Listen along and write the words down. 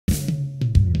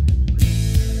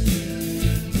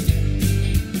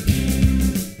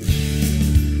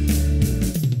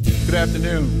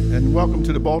afternoon, and welcome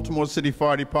to the Baltimore City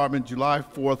Fire Department July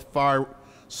 4th Fire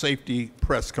Safety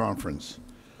Press Conference.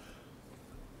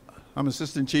 I'm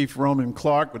Assistant Chief Roman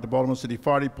Clark with the Baltimore City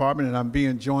Fire Department, and I'm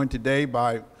being joined today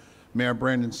by Mayor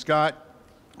Brandon Scott,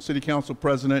 City Council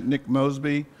President Nick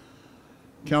Mosby,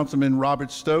 Councilman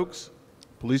Robert Stokes,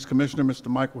 Police Commissioner Mr.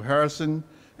 Michael Harrison,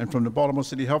 and from the Baltimore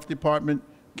City Health Department,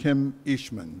 Kim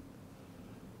Ishman.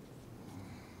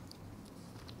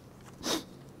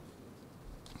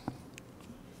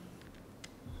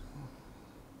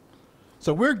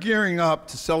 So we're gearing up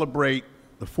to celebrate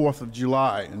the 4th of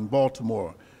July in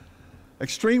Baltimore.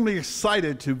 Extremely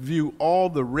excited to view all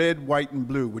the red, white, and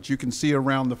blue, which you can see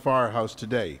around the firehouse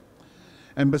today.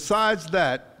 And besides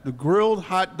that, the grilled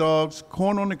hot dogs,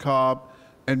 corn on the cob,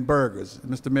 and burgers.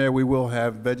 Mr. Mayor, we will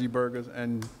have veggie burgers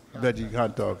and veggie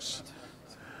hot dogs.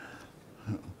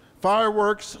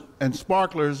 Fireworks and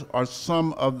sparklers are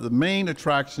some of the main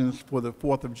attractions for the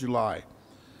 4th of July.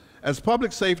 As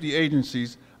public safety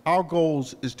agencies, our goal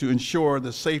is to ensure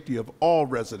the safety of all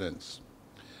residents.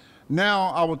 Now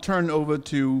I will turn it over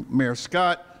to Mayor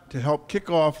Scott to help kick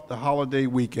off the holiday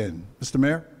weekend. Mr.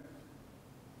 Mayor?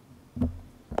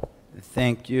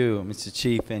 Thank you, Mr.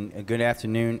 Chief, and good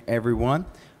afternoon, everyone.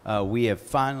 We have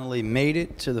finally made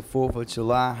it to the 4th of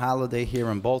July holiday here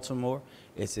in Baltimore.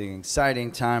 It's an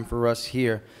exciting time for us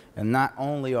here, and not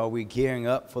only are we gearing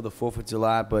up for the 4th of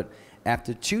July, but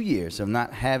after 2 years of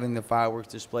not having the fireworks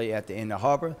display at the Inner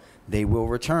Harbor, they will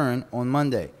return on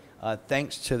Monday.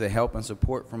 Thanks to the help and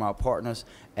support from our partners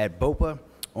at BOPA,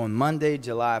 on Monday,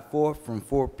 July 4th, from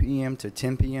 4 p.m. to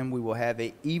 10 p.m., we will have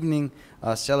an evening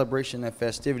celebration of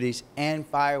festivities and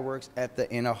fireworks at the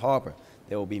Inner Harbor.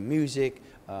 There will be music,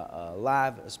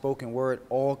 live spoken word,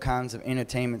 all kinds of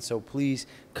entertainment, so please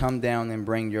come down and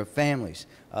bring your families.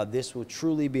 This will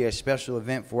truly be a special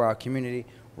event for our community,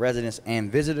 residents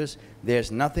and visitors. There's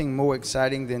nothing more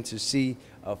exciting than to see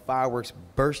fireworks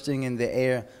bursting in the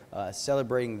air,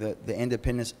 celebrating the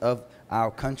independence of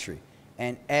our country.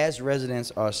 And as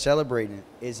residents are celebrating,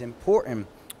 it's important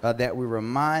that we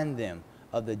remind them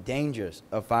of the dangers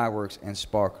of fireworks and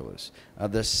sparklers.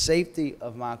 The safety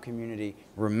of my community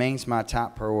remains my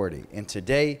top priority. And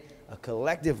today,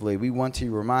 collectively, we want to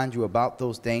remind you about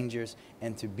those dangers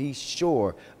and to be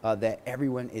sure that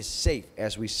everyone is safe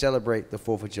as we celebrate the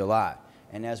 4th of July.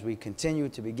 And as we continue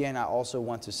to begin, I also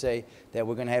want to say that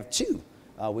we're going to have two.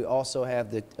 We also have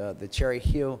the Cherry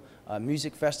Hill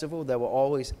Music Festival that will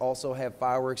always also have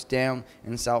fireworks down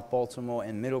in South Baltimore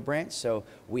and Middle Branch. So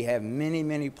we have many,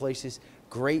 many places,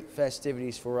 great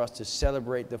festivities for us to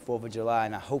celebrate the 4th of July,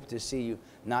 and I hope to see you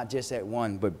not just at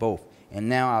one, but both. And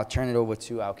now I'll turn it over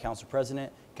to our Council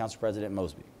President, Council President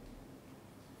Mosby.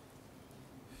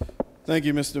 Thank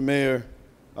you, Mr. Mayor.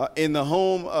 In the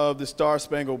home of the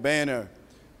Star-Spangled Banner,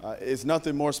 it's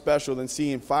nothing more special than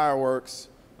seeing fireworks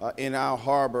in our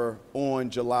harbor on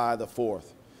July the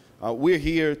 4th. We're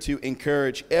here to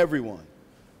encourage everyone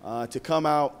to come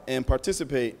out and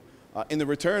participate in the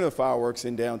return of fireworks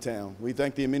in downtown. We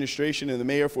thank the administration and the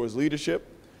mayor for his leadership,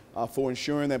 for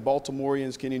ensuring that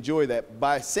Baltimoreans can enjoy that.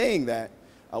 By saying that,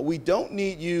 we don't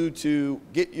need you to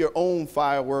get your own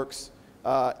fireworks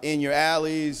in your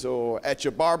alleys or at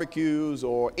your barbecues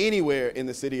or anywhere in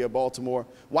the city of Baltimore.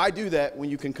 Why do that when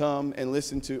you can come and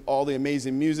listen to all the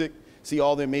amazing music, see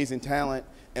all the amazing talent,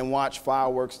 and watch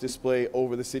fireworks display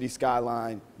over the city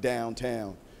skyline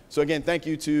downtown? So again, thank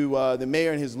you to the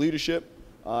mayor and his leadership.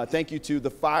 Thank you to the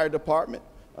fire department,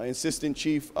 Assistant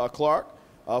Chief Clark,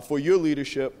 for your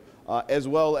leadership, as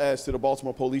well as to the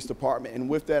Baltimore Police Department. And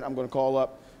with that, I'm going to call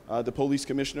up the Police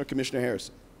Commissioner, Commissioner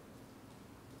Harrison.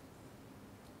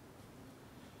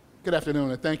 Good afternoon,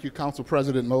 and thank you, Council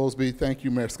President Mosby. Thank you,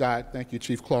 Mayor Scott. Thank you,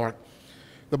 Chief Clark.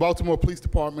 The Baltimore Police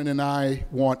Department and I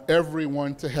want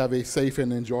everyone to have a safe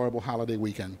and enjoyable holiday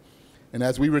weekend. And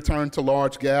as we return to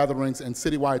large gatherings and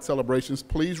citywide celebrations,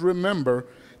 please remember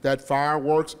that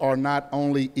fireworks are not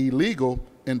only illegal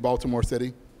in Baltimore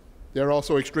City, they're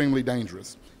also extremely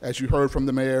dangerous, as you heard from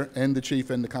the mayor and the chief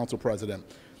and the council president.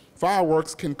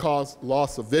 Fireworks can cause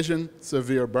loss of vision,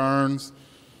 severe burns,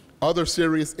 other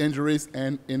serious injuries,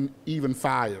 and even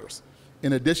fires.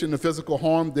 In addition to physical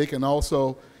harm, they can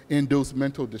also induce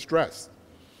mental distress.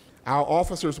 Our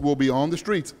officers will be on the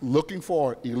streets looking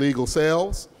for illegal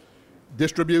sales,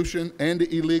 distribution, and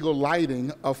the illegal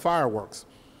lighting of fireworks.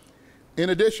 In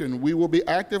addition, we will be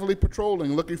actively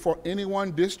patrolling, looking for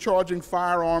anyone discharging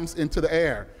firearms into the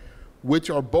air, which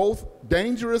are both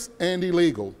dangerous and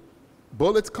illegal.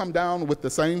 Bullets come down with the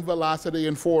same velocity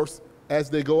and force as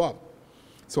they go up.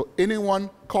 So anyone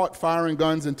caught firing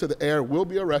guns into the air will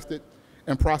be arrested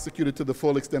and prosecuted to the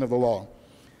full extent of the law.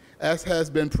 As has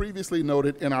been previously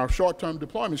noted in our short-term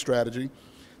deployment strategy,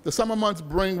 the summer months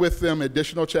bring with them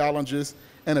additional challenges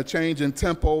and a change in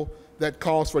tempo that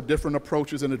calls for different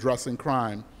approaches in addressing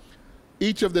crime.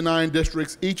 Each of the 9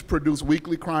 districts each produce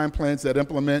weekly crime plans that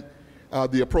implement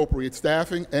the appropriate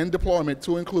staffing and deployment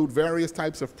to include various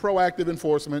types of proactive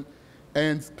enforcement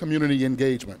and community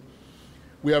engagement.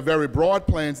 We have very broad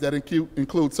plans that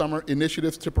include summer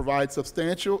initiatives to provide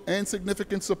substantial and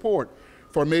significant support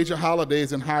for major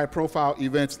holidays and high-profile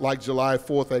events like July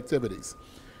 4th activities.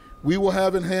 We will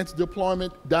have enhanced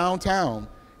deployment downtown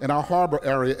in our harbor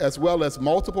area, as well as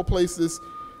multiple places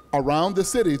around the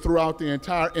city throughout the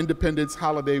entire Independence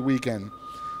holiday weekend.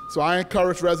 So I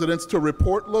encourage residents to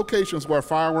report locations where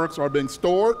fireworks are being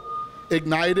stored,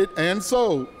 ignited, and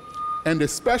sold, and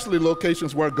especially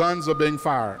locations where guns are being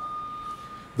fired.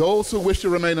 Those who wish to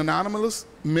remain anonymous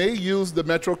may use the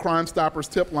Metro Crime Stoppers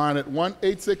tip line at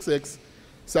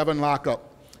 1-866-7-LOCK-UP.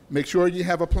 Make sure you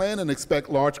have a plan and expect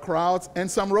large crowds and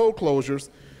some road closures.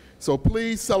 So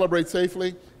please celebrate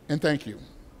safely, and thank you.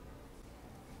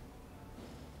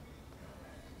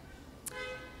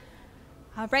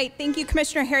 All right, thank you,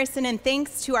 Commissioner Harrison, and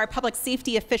thanks to our public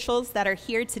safety officials that are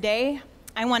here today.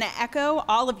 I want to echo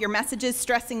all of your messages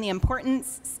stressing the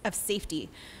importance of safety.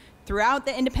 Throughout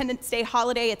the Independence Day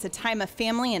holiday, it's a time of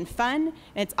family and fun,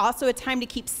 and it's also a time to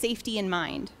keep safety in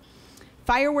mind.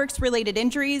 Fireworks-related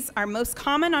injuries are most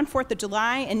common on 4th of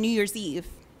July and New Year's Eve.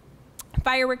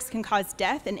 Fireworks can cause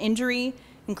death and injury,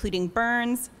 including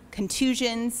burns,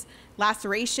 contusions,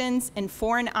 lacerations, and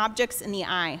foreign objects in the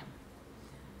eye.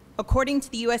 According to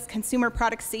the U.S. Consumer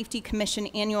Product Safety Commission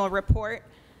annual report,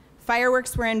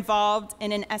 fireworks were involved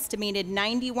in an estimated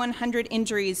 9,100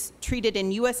 injuries treated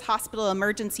in U.S. hospital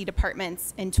emergency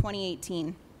departments in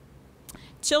 2018.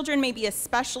 Children may be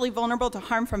especially vulnerable to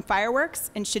harm from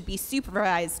fireworks and should be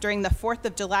supervised during the 4th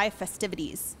of July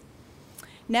festivities.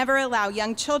 Never allow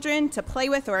young children to play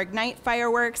with or ignite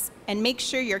fireworks, and make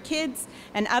sure your kids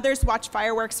and others watch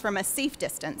fireworks from a safe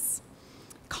distance.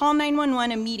 Call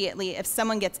 911 immediately if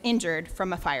someone gets injured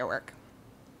from a firework.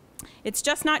 It's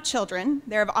just not children.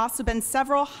 There have also been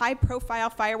several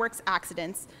high-profile fireworks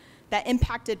accidents that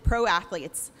impacted pro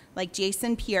athletes, like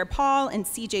Jason Pierre-Paul and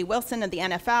C.J. Wilson of the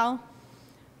NFL.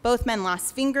 Both men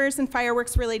lost fingers in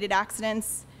fireworks-related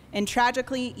accidents, and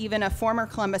tragically, even a former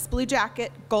Columbus Blue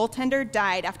Jacket goaltender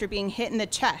died after being hit in the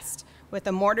chest with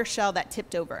a mortar shell that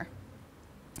tipped over.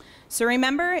 So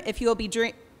remember, if you will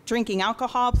be drinking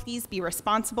alcohol, please be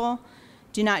responsible.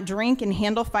 Do not drink and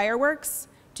handle fireworks.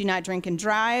 Do not drink and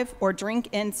drive, or drink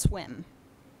and swim.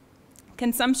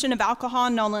 Consumption of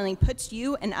alcohol not only puts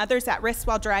you and others at risk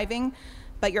while driving,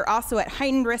 but you're also at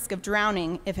heightened risk of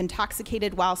drowning if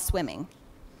intoxicated while swimming.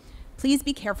 Please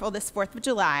be careful this 4th of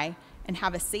July and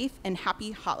have a safe and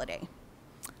happy holiday.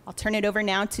 I'll turn it over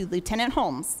now to Lieutenant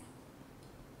Holmes.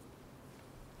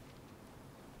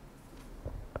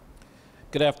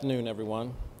 Good afternoon,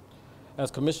 everyone. As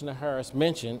Commissioner Harris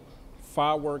mentioned,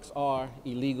 fireworks are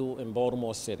illegal in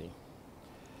Baltimore City.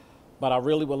 But I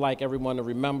really would like everyone to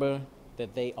remember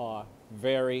that they are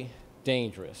very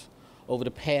dangerous. Over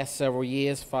the past several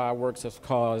years, fireworks have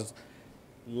caused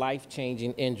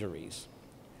life-changing injuries.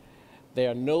 There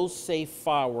are no safe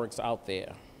fireworks out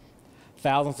there.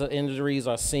 Thousands of injuries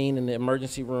are seen in the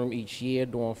emergency room each year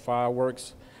during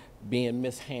fireworks being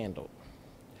mishandled.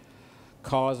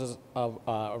 Causes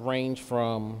range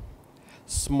from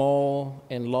small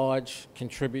and large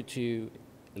contribute to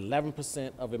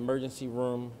 11% of emergency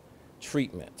room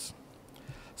treatments.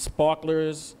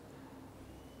 Sparklers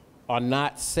are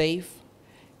not safe.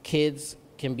 Kids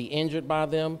can be injured by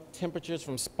them. Temperatures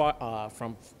from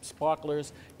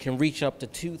sparklers can reach up to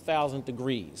 2,000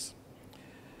 degrees.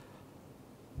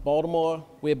 Baltimore,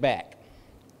 we're back.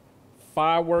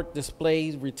 Firework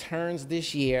displays returns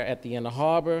this year at the Inner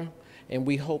Harbor, and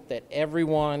we hope that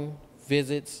everyone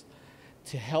visits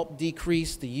to help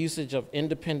decrease the usage of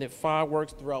independent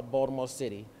fireworks throughout Baltimore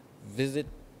City. Visit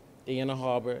the Inner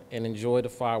Harbor and enjoy the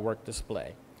firework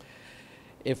display.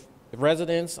 If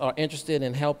residents are interested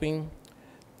in helping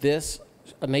this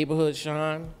neighborhood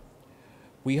shine,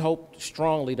 we hope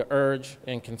strongly to urge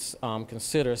and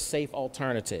consider safe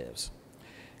alternatives.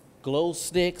 Glow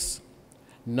sticks,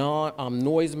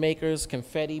 noise makers,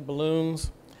 confetti,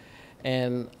 balloons,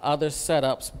 and other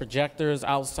setups, projectors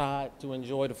outside to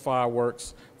enjoy the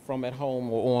fireworks from at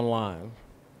home or online.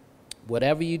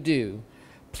 Whatever you do,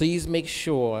 please make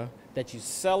sure that you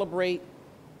celebrate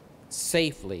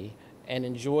safely and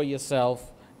enjoy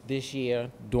yourself this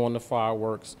year during the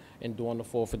fireworks and during the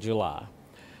 4th of July.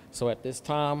 So at this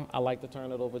time, I'd like to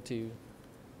turn it over to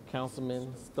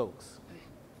Councilman Stokes.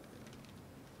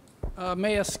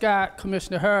 Mayor Scott,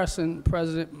 Commissioner Harrison,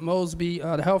 President Mosby,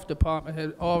 the Health Department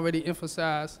had already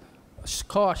emphasized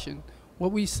caution.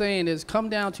 What we're saying is come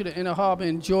down to the Inner Harbor,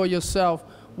 enjoy yourself,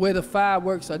 where the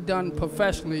fireworks are done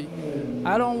professionally.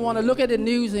 I don't want to look at the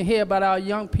news and hear about our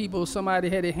young people, somebody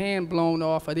had their hand blown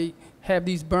off or they have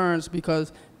these burns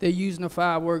because they're using the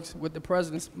fireworks, what the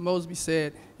President Mosby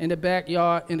said, in the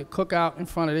backyard, in the cookout in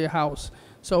front of their house.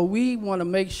 So we want to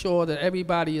make sure that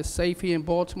everybody is safe here in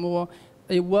Baltimore.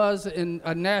 It was in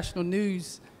a national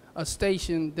news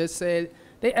station that said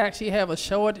they actually have a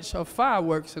shortage of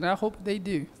fireworks, and I hope they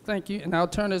do. Thank you, and I'll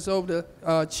turn this over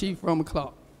to Chief Roman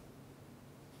Clark.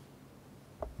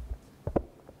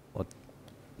 Well,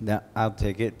 now I'll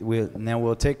take it. Now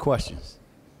we'll take questions.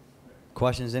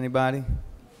 Questions, anybody?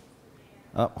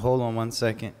 Hold on 1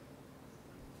 second.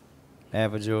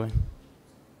 Avajoy.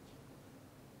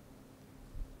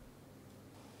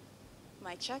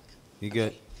 Mic check? You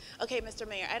good? Okay, Mr.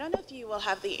 Mayor, I don't know if you will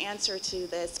have the answer to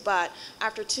this, but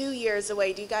after 2 years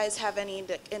away, do you guys have any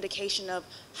indication of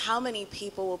how many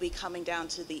people will be coming down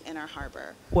to the Inner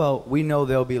Harbor? Well, we know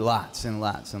there'll be lots and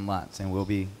lots and lots, and we'll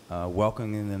be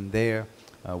welcoming them there.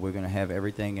 We're going to have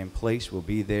everything in place. We'll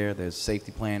be there. There's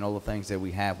safety plan, all the things that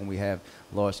we have when we have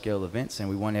large-scale events, and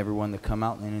we want everyone to come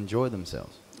out and enjoy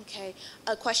themselves. Okay.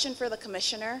 A question for the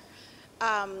commissioner.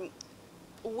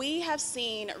 We have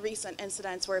seen recent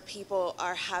incidents where people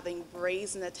are having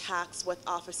brazen attacks with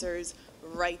officers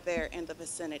right there in the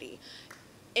vicinity.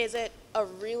 Is it a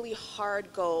really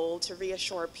hard goal to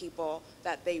reassure people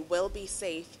that they will be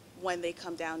safe when they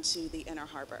come down to the Inner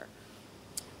Harbor?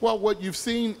 Well, what you've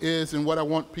seen is, and what I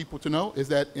want people to know, is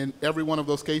that in every one of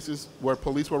those cases where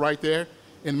police were right there,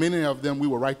 in many of them we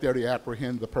were right there to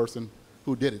apprehend the person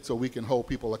who did it so we can hold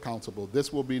people accountable.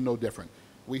 This will be no different.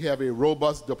 We have a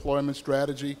robust deployment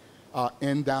strategy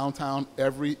in downtown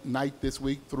every night this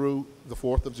week through the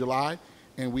 4th of July,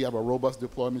 and we have a robust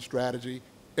deployment strategy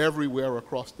everywhere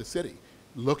across the city,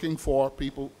 looking for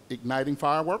people igniting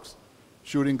fireworks,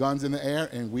 shooting guns in the air,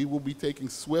 and we will be taking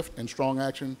swift and strong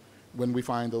action when we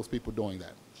find those people doing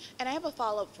that. And I have a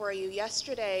follow-up for you.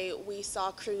 Yesterday, we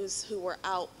saw crews who were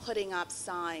out putting up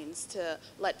signs to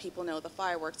let people know the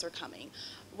fireworks are coming.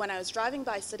 When I was driving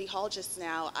by City Hall just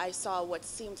now, I saw what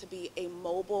seemed to be a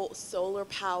mobile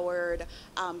solar-powered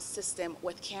system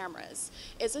with cameras.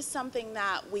 Is this something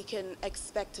that we can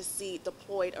expect to see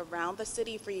deployed around the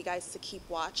city for you guys to keep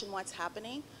watch on what's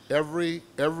happening? Every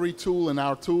tool in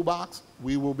our toolbox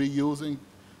we will be using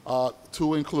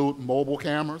to include mobile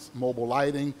cameras, mobile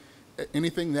lighting,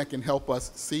 anything that can help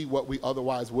us see what we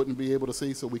otherwise wouldn't be able to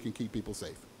see so we can keep people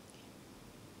safe.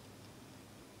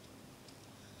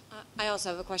 I also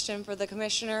have a question for the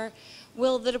Commissioner.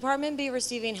 Will the department be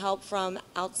receiving help from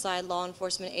outside law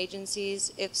enforcement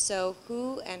agencies? If so,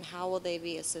 who and how will they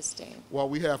be assisting? Well,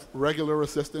 we have regular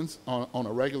assistance on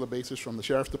a regular basis from the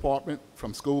Sheriff's Department,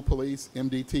 from school police,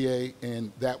 MDTA,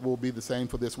 and that will be the same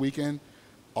for this weekend,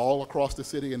 all across the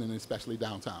city and then especially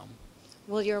downtown.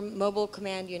 Will your mobile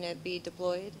command unit be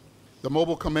deployed? The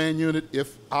mobile command unit,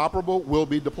 if operable, will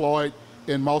be deployed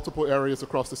in multiple areas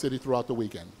across the city throughout the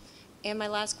weekend. And my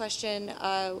last question,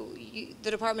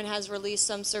 the department has released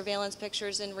some surveillance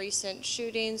pictures in recent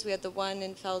shootings. We had the one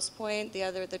in Fells Point, the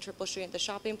other, the triple shooting at the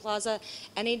shopping plaza.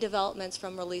 Any developments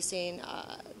from releasing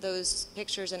those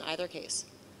pictures in either case?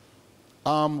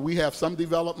 We have some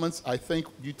developments. I think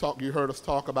you heard us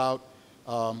talk about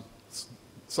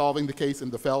solving the case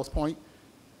in the Fells Point.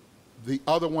 The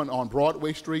other one on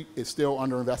Broadway Street is still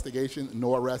under investigation.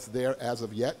 No arrests there as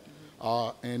of yet.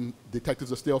 And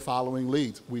detectives are still following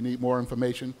leads. We need more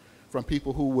information from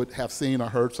people who would have seen or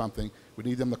heard something. We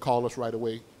need them to call us right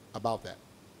away about that.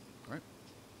 All right?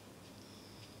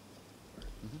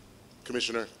 Mm-hmm.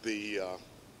 Commissioner, the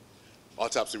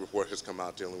autopsy report has come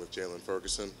out dealing with Jalen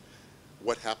Ferguson.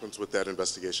 What happens with that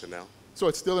investigation now? So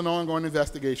it's still an ongoing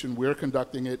investigation. We're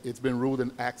conducting it. It's been ruled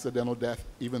an accidental death,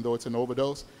 even though it's an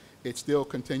overdose. It still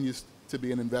continues to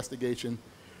be an investigation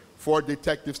for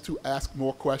detectives to ask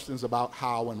more questions about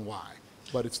how and why,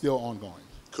 but it's still ongoing.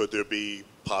 Could there be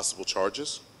possible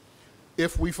charges?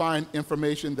 If we find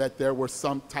information that there was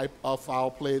some type of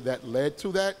foul play that led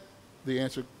to that, the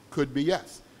answer could be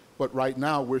yes. But right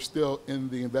now, we're still in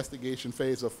the investigation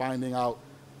phase of finding out.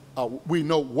 We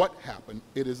know what happened.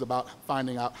 It is about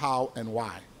finding out how and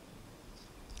why.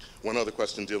 One other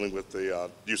question dealing with the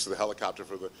use of the helicopter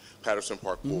for the Patterson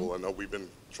Park pool. Mm-hmm. I know we've been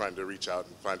trying to reach out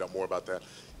and find out more about that.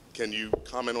 Can you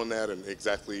comment on that and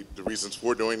exactly the reasons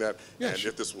for doing that, and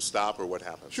if this will stop or what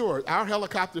happens? Sure. Our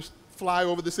helicopters fly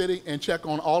over the city and check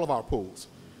on all of our pools.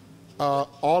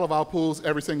 All of our pools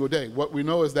every single day. What we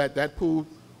know is that that pool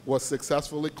was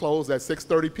successfully closed at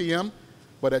 6:30 p.m.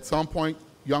 But at some point,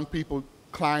 young people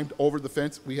climbed over the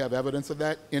fence. We have evidence of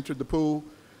that, entered the pool.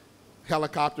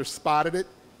 Helicopter spotted it,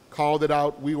 called it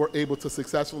out. We were able to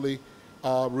successfully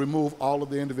remove all of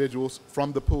the individuals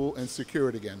from the pool and secure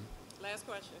it again. Last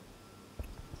question.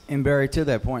 And Barry, to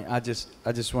that point, I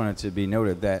just wanted to be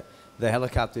noted that the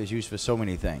helicopter is used for so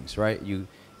many things, right?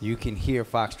 You can hear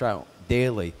Foxtrot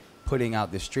daily putting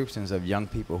out descriptions of young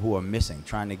people who are missing,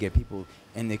 trying to get people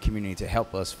in the community to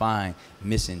help us find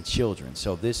missing children.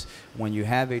 So this, when you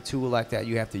have a tool like that,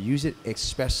 you have to use it,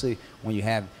 especially when you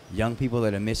have young people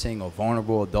that are missing or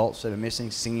vulnerable adults that are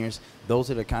missing, seniors.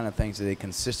 Those are the kind of things that they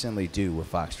consistently do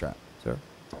with Foxtrot. Sir?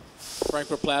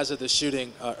 Frankfurt Plaza, the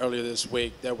shooting earlier this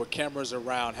week, there were cameras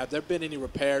around. Have there been any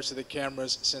repairs to the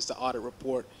cameras since the audit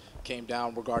report came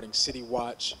down regarding City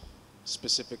Watch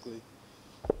specifically?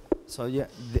 So yeah,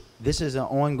 this is an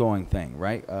ongoing thing,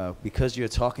 right? Because you're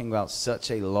talking about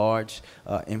such a large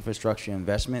infrastructure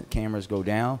investment, cameras go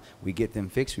down, we get them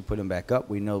fixed, we put them back up.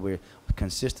 We know we're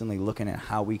consistently looking at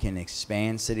how we can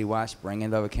expand City Watch,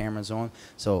 bringing other cameras on.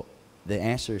 So the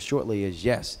answer shortly is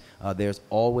yes. There's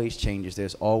always changes.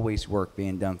 There's always work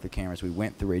being done for cameras. We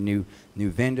went through a new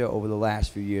vendor over the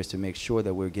last few years to make sure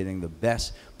that we're getting the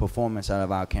best performance out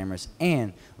of our cameras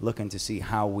and looking to see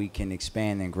how we can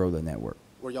expand and grow the network.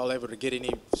 Were y'all able to get any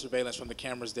surveillance from the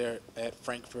cameras there at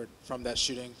Frankfurt from that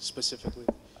shooting specifically?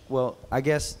 Well, I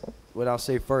guess what I'll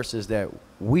say first is that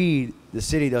the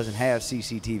city doesn't have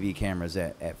CCTV cameras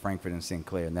at Frankfurt and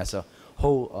Sinclair, and that's a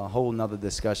whole nother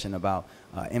discussion about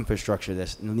infrastructure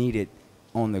that's needed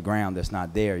on the ground that's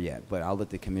not there yet. But I'll let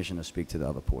the commissioner speak to the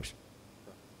other portion.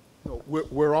 So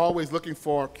we're always looking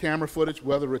for camera footage,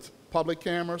 whether it's public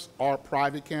cameras or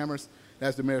private cameras.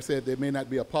 As the mayor said, there may not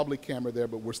be a public camera there,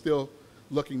 but we're still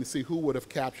looking to see who would have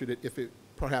captured it if it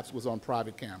perhaps was on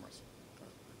private cameras.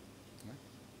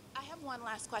 I have one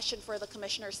last question for the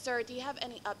commissioner. Sir, do you have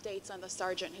any updates on the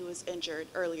sergeant who was injured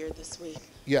earlier this week?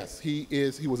 Yes, he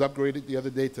was upgraded the other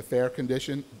day to fair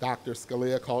condition. Dr.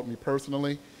 Scalia called me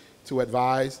personally to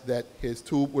advise that his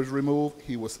tube was removed.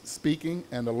 He was speaking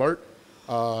and alert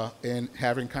and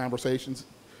having conversations,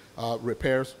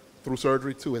 repairs through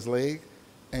surgery to his leg.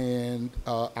 And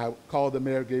I called the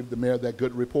mayor, gave the mayor that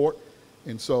good report.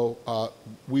 And so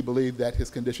we believe that his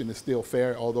condition is still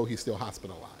fair, although he's still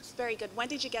hospitalized. Very good. When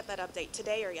did you get that update,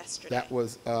 today or yesterday? That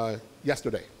was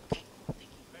yesterday. Okay.